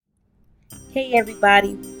Hey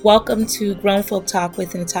everybody, welcome to Grown Folk Talk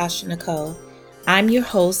with Natasha Nicole. I'm your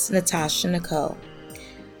host, Natasha Nicole.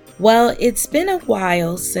 Well, it's been a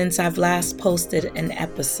while since I've last posted an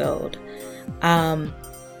episode. I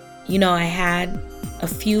had a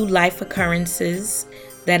few life occurrences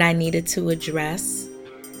that I needed to address,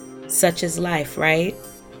 such as life, right?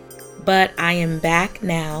 But I am back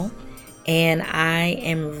now and I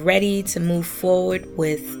am ready to move forward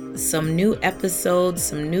with some new episodes,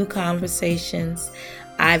 some new conversations.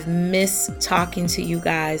 I've missed talking to you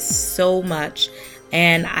guys so much,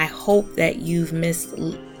 and I hope that you've missed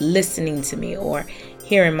listening to me or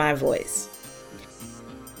hearing my voice.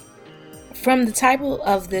 From the title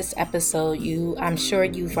of this episode, I'm sure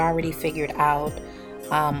you've already figured out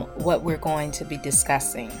what we're going to be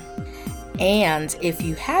discussing. And if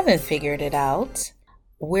you haven't figured it out,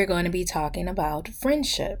 we're going to be talking about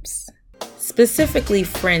friendships, specifically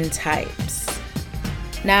friend types.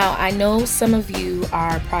 Now, I know some of you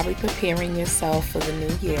are probably preparing yourself for the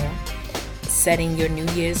new year, setting your New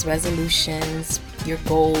Year's resolutions, your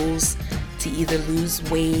goals to either lose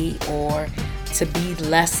weight or to be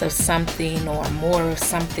less of something or more of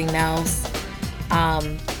something else.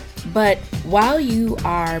 But while you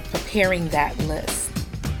are preparing that list,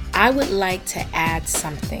 I would like to add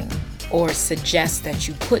something or suggest that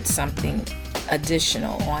you put something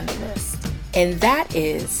additional on the list. And that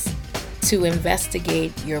is to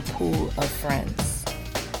investigate your pool of friends.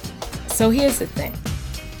 So here's the thing.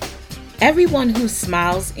 Everyone who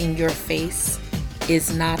smiles in your face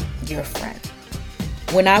is not your friend.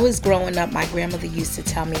 When I was growing up, my grandmother used to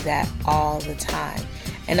tell me that all the time.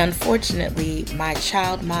 And unfortunately, my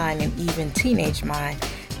child mind and even teenage mind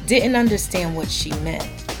didn't understand what she meant.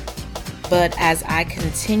 But as I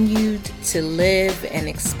continued to live and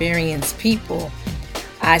experience people,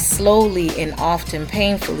 I slowly and often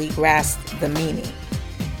painfully grasped the meaning.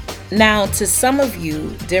 Now, to some of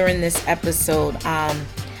you during this episode,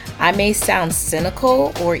 I may sound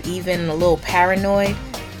cynical or even a little paranoid,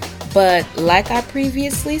 but like I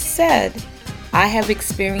previously said, I have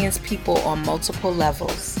experienced people on multiple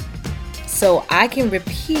levels. So I can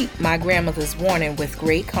repeat my grandmother's warning with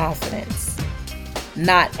great confidence.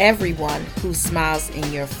 Not everyone who smiles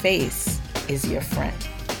in your face is your friend.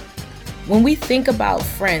 When we think about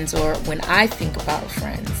friends, or when I think about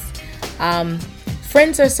friends,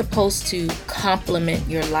 friends are supposed to complement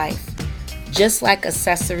your life, just like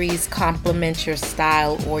accessories complement your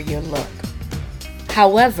style or your look.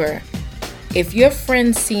 However, if your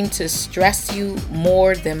friends seem to stress you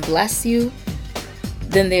more than bless you,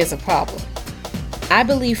 then there's a problem. I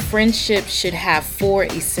believe friendship should have 4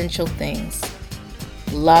 essential things: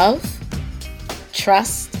 love,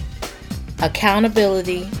 trust,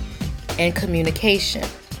 accountability, and communication.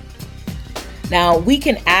 Now, we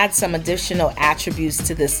can add some additional attributes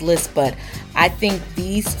to this list, but I think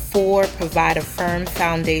these 4 provide a firm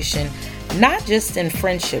foundation, not just in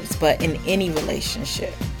friendships, but in any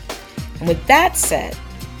relationship. And with that said,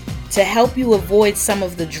 to help you avoid some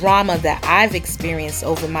of the drama that I've experienced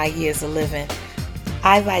over my years of living,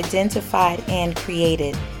 I've identified and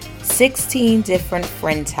created 16 different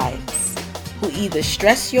friend types who either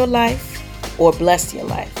stress your life or bless your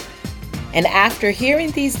life. And after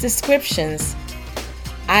hearing these descriptions,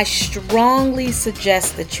 I strongly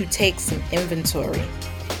suggest that you take some inventory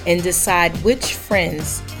and decide which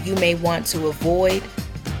friends you may want to avoid,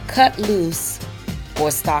 cut loose, or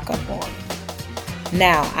stock up on.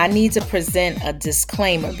 Now, I need to present a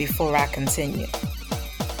disclaimer before I continue.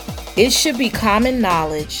 It should be common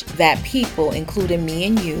knowledge that people, including me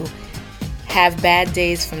and you, have bad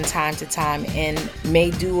days from time to time and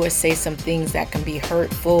may do or say some things that can be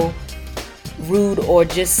hurtful, rude, or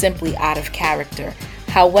just simply out of character.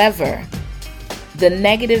 However, the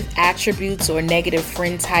negative attributes or negative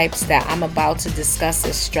friend types that I'm about to discuss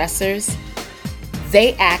as stressors,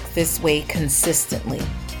 they act this way consistently,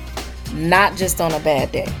 not just on a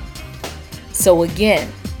bad day. So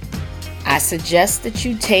again, I suggest that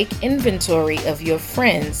you take inventory of your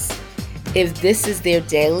friends if this is their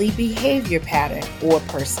daily behavior pattern or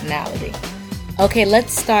personality. Okay,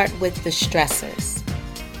 let's start with the stressors.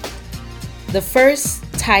 The first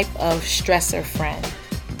type of stressor friend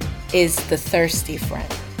is the thirsty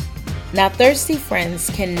friend. Now, thirsty friends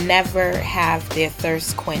can never have their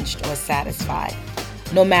thirst quenched or satisfied.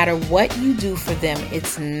 No matter what you do for them,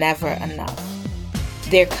 it's never enough.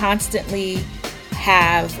 They constantly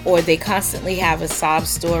have a sob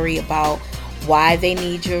story about why they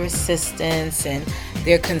need your assistance, and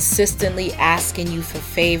they're consistently asking you for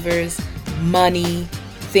favors, money,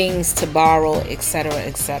 things to borrow, etc.,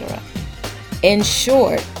 etc. In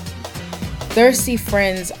short, thirsty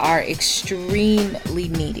friends are extremely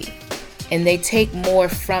needy and they take more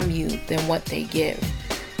from you than what they give.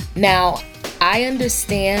 Now, I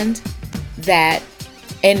understand that,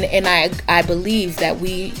 and I believe that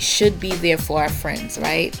we should be there for our friends,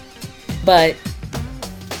 right? But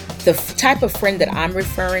the type of friend that I'm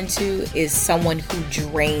referring to is someone who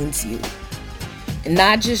drains you.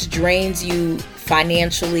 Not just drains you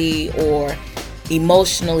financially or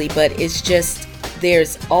emotionally, but it's just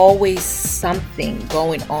there's always something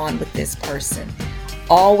going on with this person.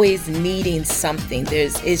 Always needing something.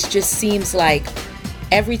 It just seems like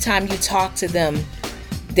every time you talk to them,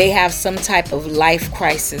 they have some type of life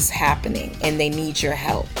crisis happening and they need your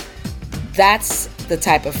help. That's the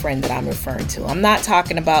type of friend that I'm referring to. I'm not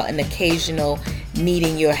talking about an occasional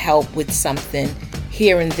needing your help with something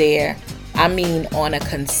here and there. I mean on a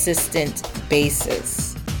consistent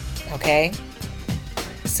basis. Okay?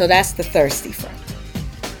 So that's the thirsty friend.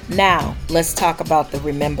 Now, let's talk about the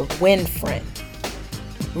remember when friend.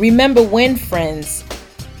 Remember when friends,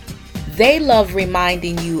 they love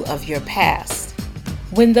reminding you of your past.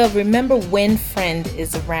 When the remember when friend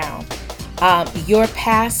is around, your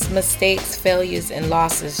past mistakes, failures, and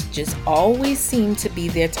losses just always seem to be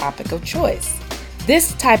their topic of choice.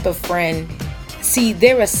 This type of friend, see,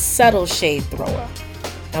 they're a subtle shade thrower,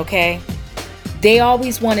 okay? They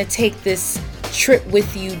always want to take this trip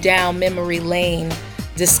with you down memory lane,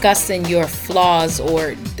 discussing your flaws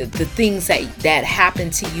or the things that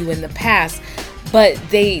happened to you in the past, but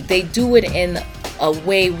they do it in a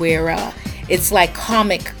way where it's like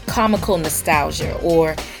comical nostalgia,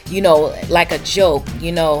 or like a joke,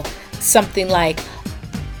 something like,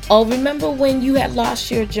 oh, remember when you had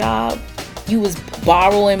lost your job? You was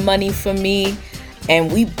borrowing money from me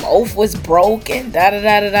and we both was broke and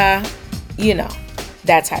da-da-da-da-da.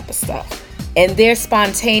 That type of stuff. And their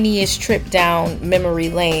spontaneous trip down memory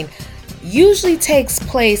lane usually takes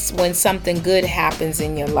place when something good happens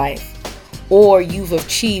in your life or you've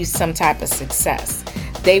achieved some type of success.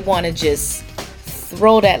 They want to just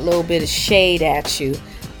throw that little bit of shade at you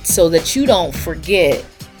so that you don't forget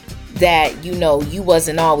that, you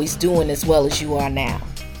wasn't always doing as well as you are now.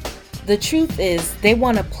 The truth is, they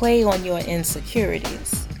want to play on your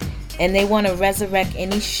insecurities, and they want to resurrect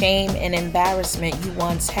any shame and embarrassment you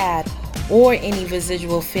once had, or any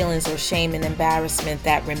residual feelings of shame and embarrassment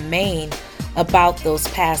that remain about those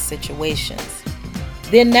past situations.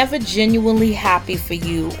 They're never genuinely happy for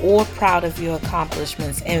you or proud of your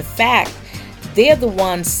accomplishments. In fact, they're the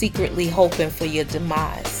ones secretly hoping for your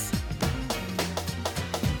demise.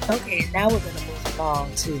 Okay, now we're going to move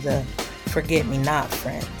along to the forget-me-not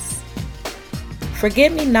friends.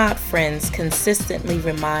 Forget-me-not friends consistently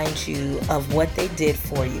remind you of what they did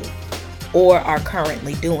for you or are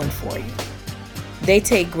currently doing for you. They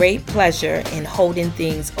take great pleasure in holding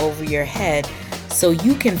things over your head so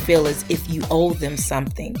you can feel as if you owe them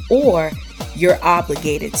something or you're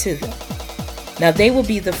obligated to them. Now, they will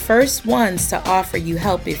be the first ones to offer you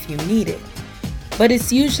help if you need it, but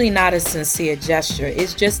it's usually not a sincere gesture.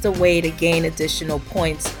 It's just a way to gain additional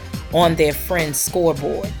points on their friend's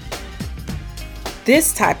scoreboard.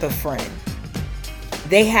 This type of friend,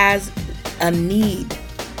 they has a need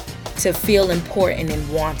to feel important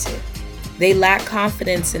and wanted. They lack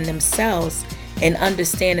confidence in themselves and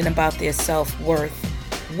understanding about their self-worth,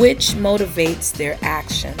 which motivates their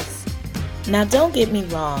actions. Now, don't get me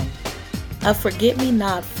wrong. A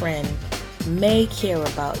forget-me-not friend may care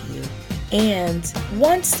about you and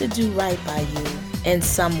wants to do right by you in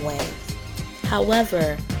some way.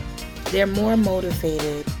 However, they're more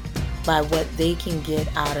motivated by what they can get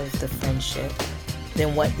out of the friendship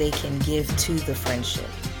than what they can give to the friendship.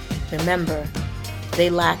 Remember, they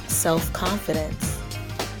lack self-confidence.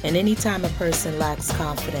 And anytime a person lacks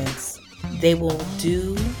confidence, they will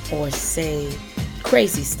do or say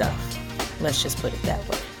crazy stuff. Let's just put it that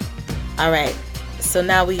way. All right, so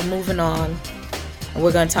now we're moving on, and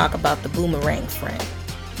we're going to talk about the boomerang friend.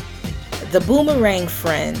 The boomerang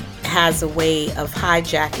friend has a way of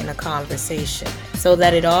hijacking a conversation so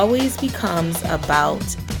that it always becomes about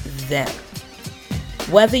them.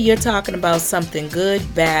 Whether you're talking about something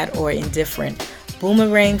good, bad, or indifferent,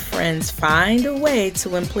 boomerang friends find a way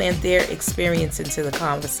to implant their experience into the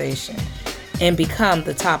conversation and become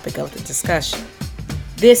the topic of the discussion.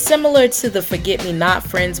 They're similar to the forget-me-not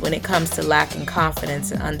friends when it comes to lacking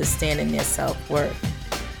confidence and understanding their self-worth.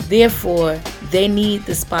 Therefore, they need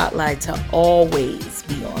the spotlight to always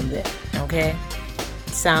be on them, okay?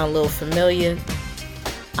 Sound a little familiar?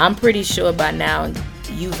 I'm pretty sure by now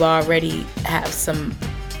you've already have some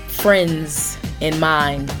friends in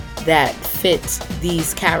mind that fit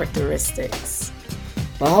these characteristics.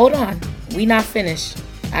 But hold on, we not finished.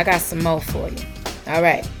 I got some more for you. All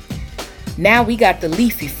right. Now we got the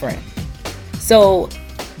leafy friend. So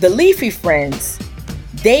the leafy friends,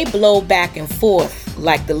 they blow back and forth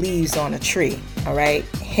like the leaves on a tree, all right?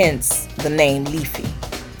 Hence the name leafy.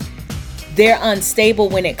 They're unstable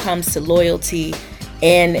when it comes to loyalty,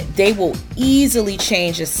 and they will easily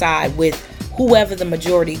change a side with whoever the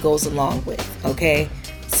majority goes along with, okay?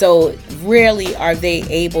 So rarely are they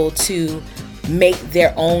able to make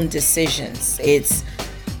their own decisions. It's,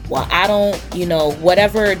 well, I don't,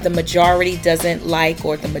 whatever the majority doesn't like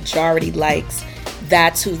or the majority likes,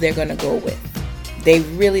 that's who they're going to go with. They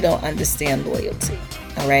really don't understand loyalty,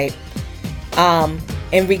 all right?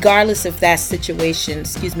 And regardless if that situation,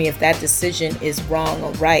 if that decision is wrong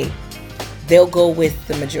or right, they'll go with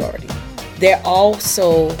the majority. They're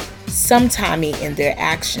also sometimey in their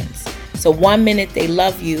actions. So one minute they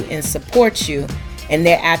love you and support you and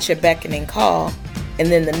they're at your beckoning call, and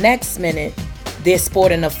then the next minute they're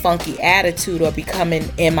sporting a funky attitude or becoming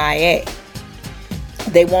MIA.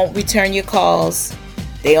 They won't return your calls.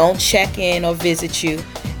 They don't check in or visit you.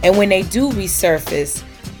 And when they do resurface,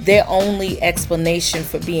 their only explanation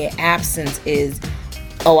for being absent is,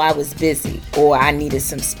 oh, I was busy or I needed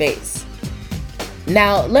some space.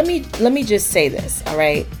 Now, let me just say this, all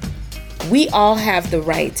right? We all have the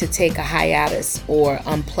right to take a hiatus or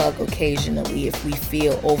unplug occasionally if we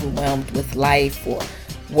feel overwhelmed with life or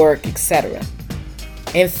work, etc.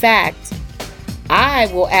 In fact, I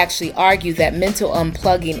will actually argue that mental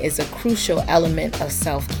unplugging is a crucial element of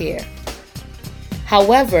self-care.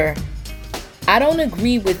 However, I don't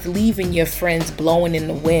agree with leaving your friends blowing in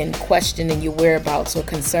the wind, questioning your whereabouts, or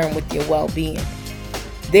concerned with your well-being.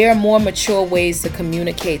 There are more mature ways to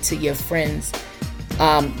communicate to your friends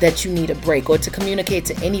that you need a break, or to communicate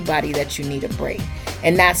to anybody that you need a break.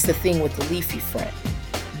 And that's the thing with the leafy friend.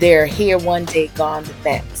 They're here one day, gone the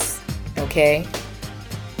next. Okay?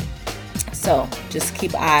 So just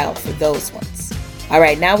keep an eye out for those ones. All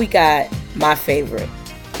right, now we got my favorite.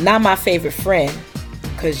 Not my favorite friend,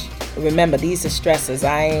 because remember, these are stressors.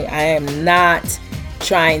 I am not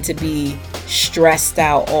trying to be stressed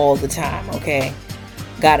out all the time, okay?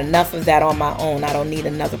 Got enough of that on my own. I don't need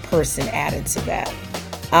another person added to that.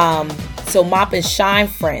 So mop and shine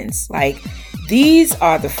friends, like these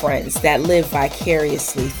are the friends that live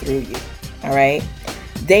vicariously through you, all right?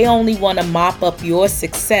 They only want to mop up your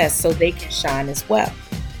success so they can shine as well.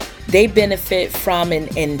 They benefit from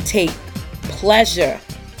and take pleasure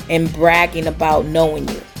in bragging about knowing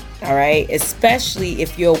you, all right? Especially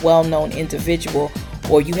if you're a well-known individual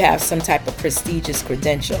or you have some type of prestigious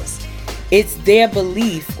credentials. It's their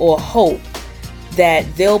belief or hope that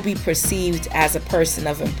they'll be perceived as a person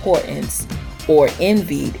of importance or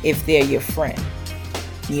envied if they're your friend.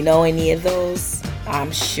 You know any of those?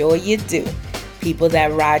 I'm sure you do. People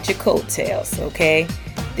that ride your coattails, okay?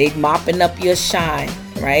 They mopping up your shine,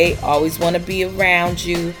 right? Always want to be around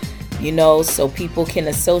you, so people can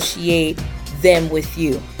associate them with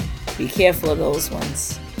you. Be careful of those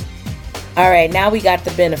ones. All right, now we got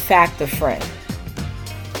the benefactor friend.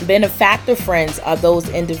 Benefactor friends are those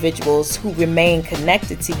individuals who remain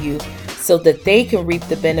connected to you so that they can reap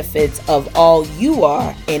the benefits of all you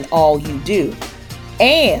are and all you do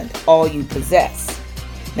and all you possess.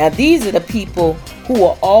 Now, these are the people who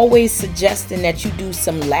are always suggesting that you do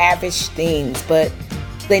some lavish things, but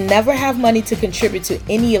they never have money to contribute to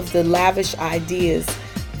any of the lavish ideas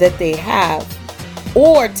that they have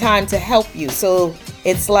or time to help you. So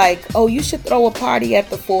it's like, oh, you should throw a party at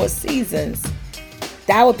the Four Seasons.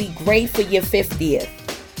 That would be great for your 50th,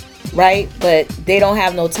 right? But they don't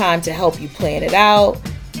have no time to help you plan it out.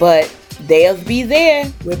 But they'll be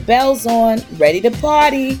there with bells on, ready to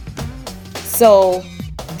party. So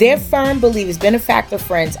they're firm believers. Benefactor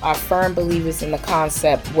friends are firm believers in the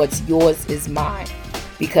concept, what's yours is mine.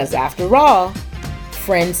 Because after all,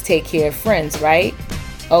 friends take care of friends, right?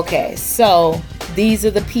 Okay, so these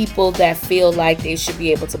are the people that feel like they should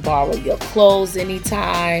be able to borrow your clothes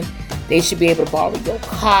anytime. They should be able to borrow your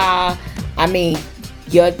car. I mean,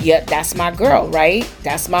 that's my girl, right?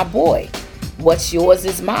 That's my boy. What's yours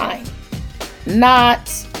is mine.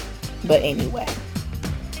 Not, but anyway.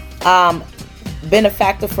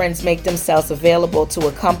 Benefactor friends make themselves available to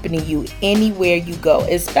accompany you anywhere you go,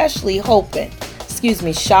 especially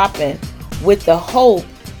shopping with the hope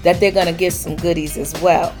that they're going to get some goodies as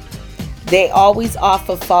well. They always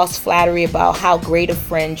offer false flattery about how great a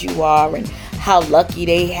friend you are and how lucky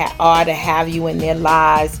they are to have you in their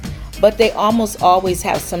lives, but they almost always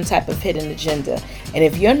have some type of hidden agenda. And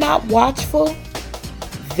if you're not watchful,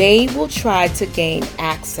 they will try to gain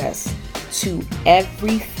access to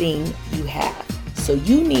everything you have. So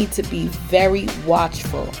you need to be very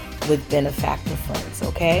watchful with benefactor friends,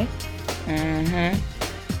 okay?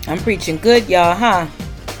 I'm preaching good, y'all, huh?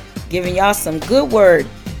 Giving y'all some good word.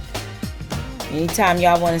 Anytime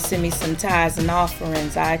y'all want to send me some tithes and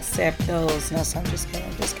offerings, I accept those. No, so I'm just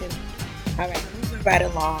kidding. All right, moving right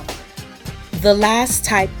along. The last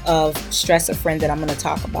type of stressor friend that I'm going to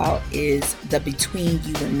talk about is the between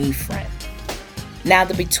you and me friend. Now,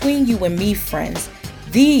 the between you and me friends,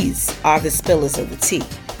 these are the spillers of the tea.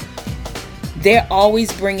 They're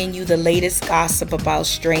always bringing you the latest gossip about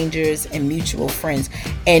strangers and mutual friends.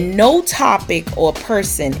 And no topic or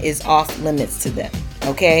person is off limits to them,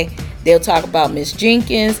 okay? They'll talk about Miss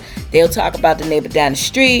Jenkins. They'll talk about the neighbor down the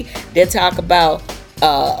street. They'll talk about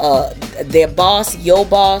their boss, your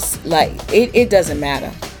boss. Like, it doesn't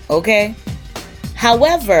matter, okay?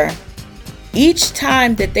 However, each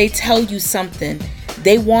time that they tell you something,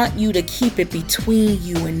 they want you to keep it between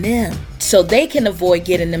you and them so they can avoid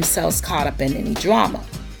getting themselves caught up in any drama.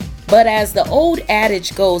 But as the old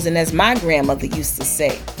adage goes, and as my grandmother used to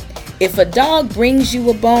say, if a dog brings you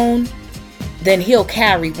a bone, then he'll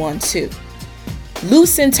carry one too.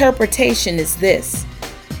 Loose interpretation is this: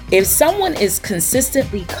 if someone is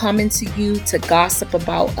consistently coming to you to gossip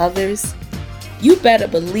about others, you better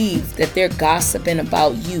believe that they're gossiping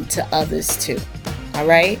about you to others too. All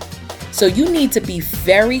right? So you need to be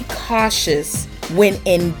very cautious when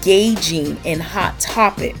engaging in hot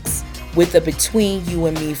topics with a between you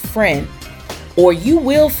and me friend, or you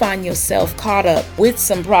will find yourself caught up with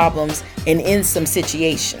some problems and in some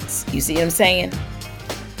situations. You see what I'm saying?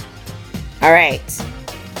 All right.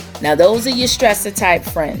 Now, those are your stressor type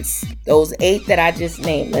friends. Those 8 that I just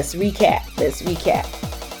named. Let's recap.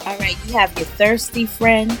 All right. You have your thirsty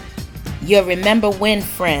friend, your remember when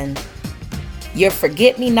friend, your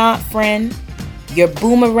forget me not friend, your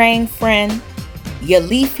boomerang friend, your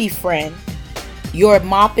leafy friend, your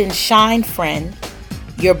mop and shine friend,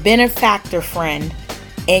 your benefactor friend,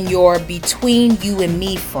 and your between you and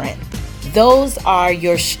me friend. Those are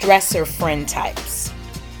your stressor friend types.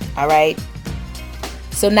 All right.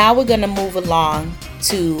 So now we're going to move along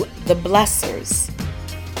to the blessers.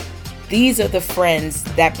 These are the friends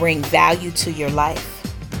that bring value to your life.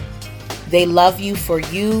 They love you for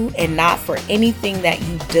you and not for anything that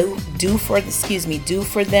you do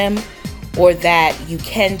for them or that you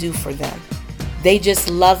can do for them. They just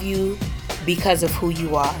love you because of who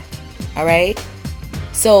you are. All right?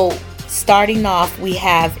 So starting off, we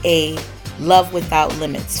have a love without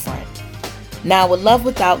limits friend. Now, a love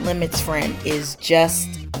without limits friend is just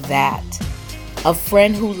that. A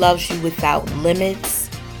friend who loves you without limits,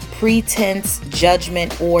 pretense,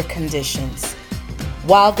 judgment, or conditions.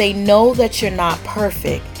 While they know that you're not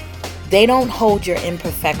perfect, they don't hold your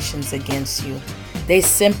imperfections against you. They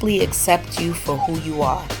simply accept you for who you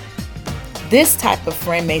are. This type of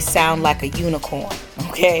friend may sound like a unicorn,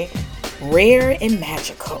 okay? Rare and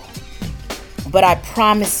magical. But I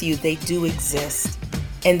promise you they do exist,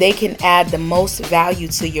 and they can add the most value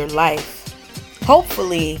to your life.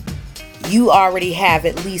 Hopefully, you already have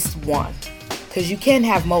at least one, because you can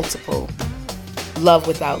have multiple love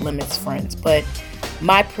without limits friends, but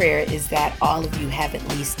my prayer is that all of you have at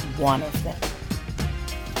least one of them.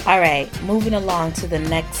 All right, moving along to the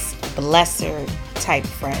next blesser type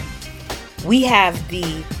friend. We have the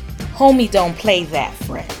homie don't play that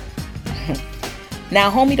friend. Now,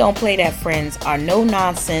 homie don't play that friends are no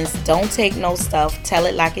nonsense, don't take no stuff, tell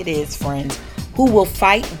it like it is friends who will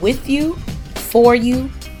fight with you, for you,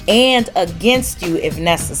 and against you if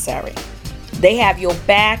necessary. They have your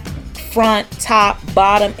back, front, top,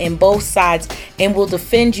 bottom, and both sides, and will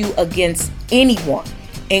defend you against anyone,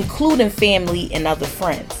 including family and other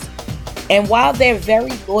friends. And while they're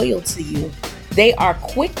very loyal to you, they are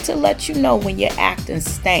quick to let you know when you're acting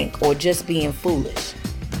stank or just being foolish.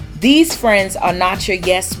 These friends are not your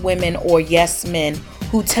yes women or yes men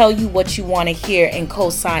who tell you what you want to hear and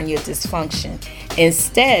co-sign your dysfunction.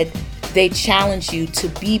 Instead, they challenge you to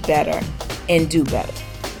be better and do better.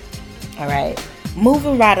 All right.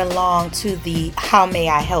 Moving right along to the how may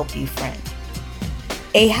I help you friend.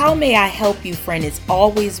 A how may I help you friend is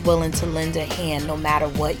always willing to lend a hand no matter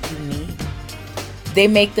what you need. They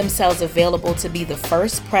make themselves available to be the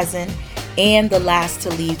first present and the last to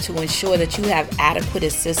leave to ensure that you have adequate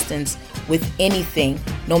assistance with anything,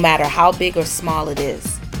 no matter how big or small it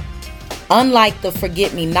is. Unlike the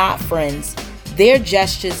forget-me-not friends, their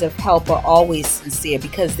gestures of help are always sincere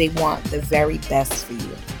because they want the very best for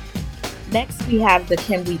you. Next, we have the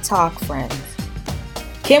Can We Talk friends.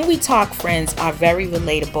 Can We Talk friends are very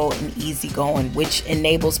relatable and easygoing, which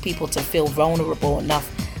enables people to feel vulnerable enough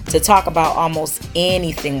to talk about almost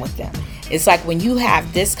anything with them. It's like when you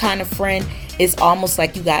have this kind of friend, it's almost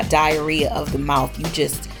like you got diarrhea of the mouth. You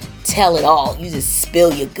just tell it all. You just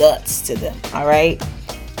spill your guts to them, all right?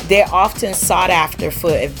 They're often sought after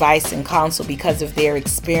for advice and counsel because of their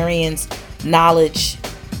experience, knowledge,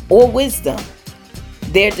 or wisdom.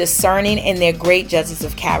 They're discerning and they're great judges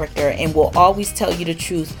of character and will always tell you the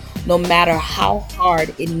truth no matter how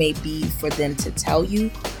hard it may be for them to tell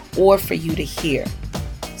you or for you to hear.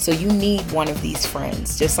 So you need one of these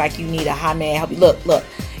friends, just like you need a high man help you. Look,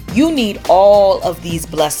 you need all of these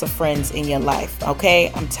blessed friends in your life,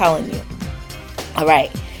 okay? I'm telling you. All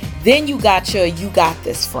right. Then you got your you got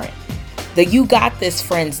this friend. The you got this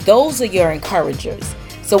friends, those are your encouragers.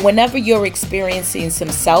 So whenever you're experiencing some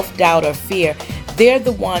self-doubt or fear, they're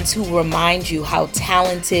the ones who remind you how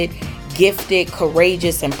talented, gifted,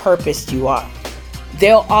 courageous, and purposed you are.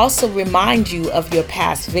 They'll also remind you of your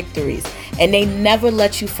past victories, and they never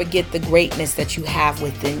let you forget the greatness that you have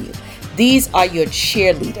within you. These are your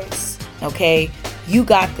cheerleaders, okay? You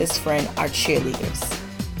got this friend are cheerleaders.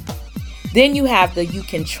 Then you have the you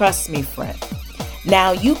can trust me friend.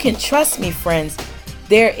 Now, you can trust me friends,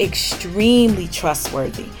 they're extremely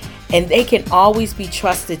trustworthy, and they can always be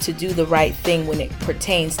trusted to do the right thing when it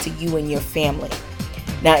pertains to you and your family.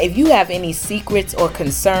 Now, if you have any secrets or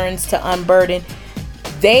concerns to unburden,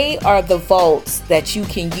 they are the vaults that you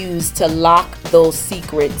can use to lock those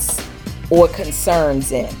secrets or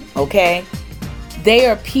concerns in, okay? They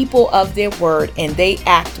are people of their word and they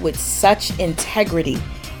act with such integrity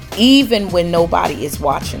even when nobody is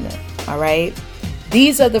watching them, all right?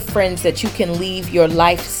 These are the friends that you can leave your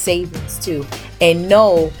life savings to and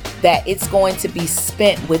know that it's going to be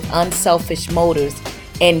spent with unselfish motives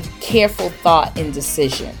and careful thought and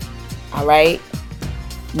decision, all right?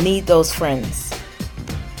 Need those friends.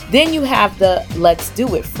 Then you have the let's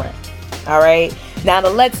do it friend, all right? Now the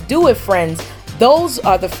let's do it friends, those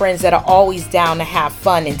are the friends that are always down to have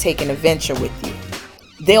fun and take an adventure with you.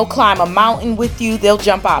 They'll climb a mountain with you, they'll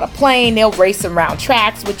jump out a plane, they'll race around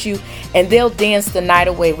tracks with you, and they'll dance the night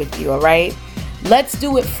away with you, all right? Let's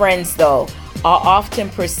do it friends, though, are often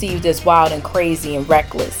perceived as wild and crazy and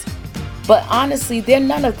reckless. But honestly, they're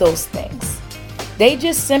none of those things. They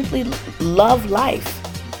just simply love life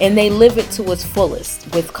and they live it to its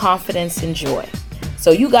fullest with confidence and joy.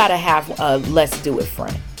 So you gotta have a let's do it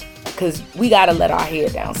friend, because we gotta let our hair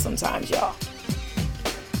down sometimes, y'all.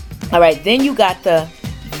 All right, then you got the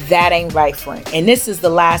that ain't right friend. And this is the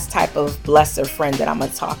last type of blesser friend that I'm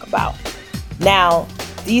gonna talk about. Now,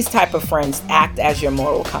 these type of friends act as your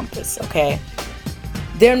moral compass, okay?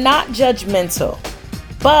 They're not judgmental,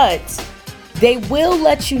 but they will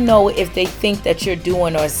let you know if they think that you're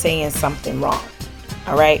doing or saying something wrong.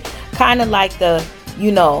 All right? Kind of like the,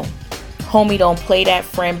 homie don't play that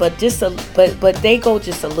friend, but they go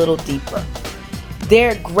just a little deeper.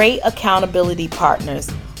 They're great accountability partners,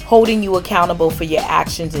 holding you accountable for your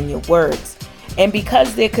actions and your words. And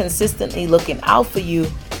because they're consistently looking out for you,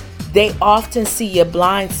 they often see your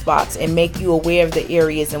blind spots and make you aware of the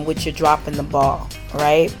areas in which you're dropping the ball,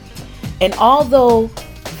 right? And although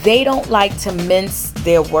they don't like to mince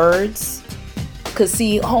their words, because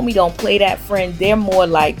see, homie don't play that friend, they're more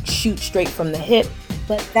like shoot straight from the hip.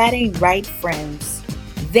 But that ain't right, friends.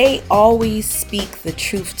 They always speak the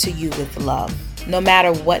truth to you with love, no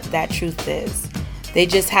matter what that truth is. They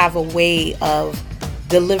just have a way of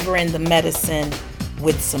delivering the medicine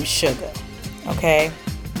with some sugar, okay?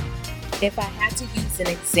 If I had to use an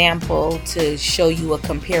example to show you a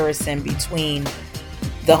comparison between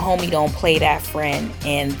the homie don't play that friend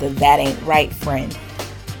and the that ain't right friend,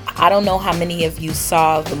 I don't know how many of you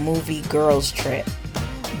saw the movie Girls Trip,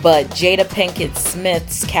 but Jada Pinkett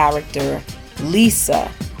Smith's character,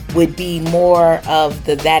 Lisa, would be more of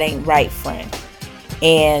the that ain't right friend.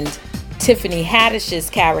 And Tiffany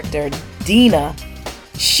Haddish's character, Dina,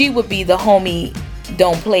 she would be the homie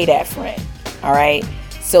don't play that friend, all right?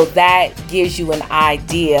 So that gives you an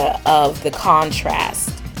idea of the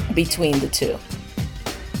contrast between the two.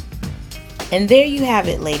 And there you have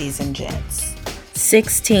it, ladies and gents.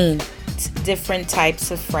 16 different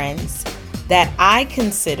types of friends that I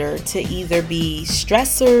consider to either be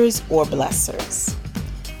stressors or blessers.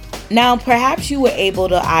 Now, perhaps you were able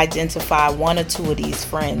to identify one or two of these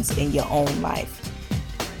friends in your own life.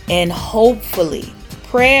 And hopefully,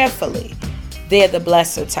 prayerfully, they're the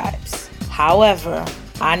blesser types. However,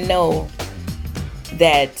 I know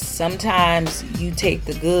that sometimes you take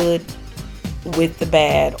the good with the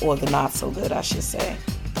bad, or the not so good, I should say.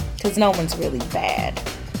 Because no one's really bad.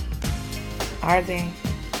 Are they?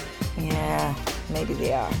 Yeah, maybe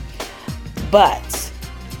they are. But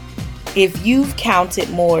if you've counted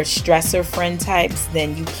more stressor friend types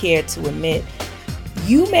than you care to admit,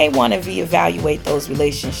 you may want to reevaluate those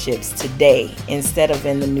relationships today instead of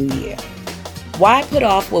in the new year. Why put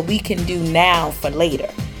off what we can do now for later?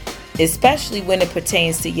 especially when it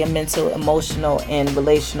pertains to your mental, emotional, and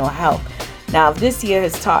relational health. Now, if this year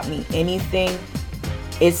has taught me anything,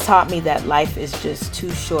 it's taught me that life is just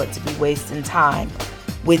too short to be wasting time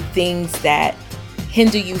with things that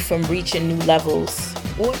hinder you from reaching new levels,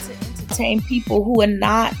 or to entertain people who are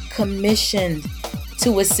not commissioned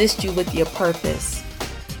to assist you with your purpose.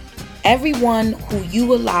 Everyone who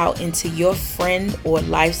you allow into your friend or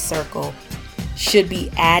life circle should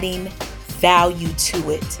be adding value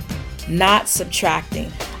to it, not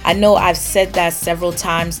subtracting. I know I've said that several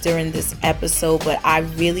times during this episode, but I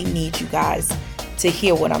really need you guys to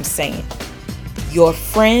hear what I'm saying. Your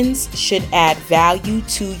friends should add value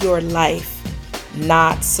to your life,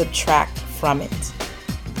 not subtract from it.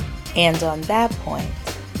 And on that point,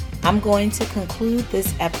 I'm going to conclude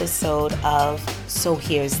this episode of So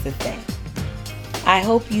Here's the Thing. I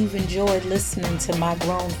hope you've enjoyed listening to my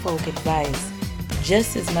grown folk advice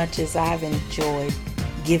just as much as I've enjoyed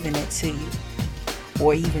giving it to you,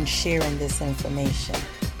 or even sharing this information.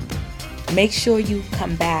 Make sure you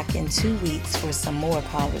come back in 2 weeks for some more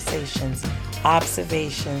conversations,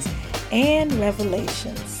 observations, and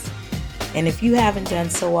revelations. And if you haven't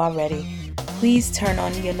done so already, please turn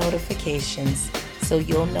on your notifications so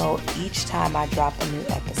you'll know each time I drop a new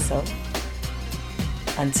episode.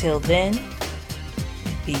 Until then,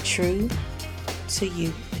 be true to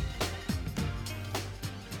you.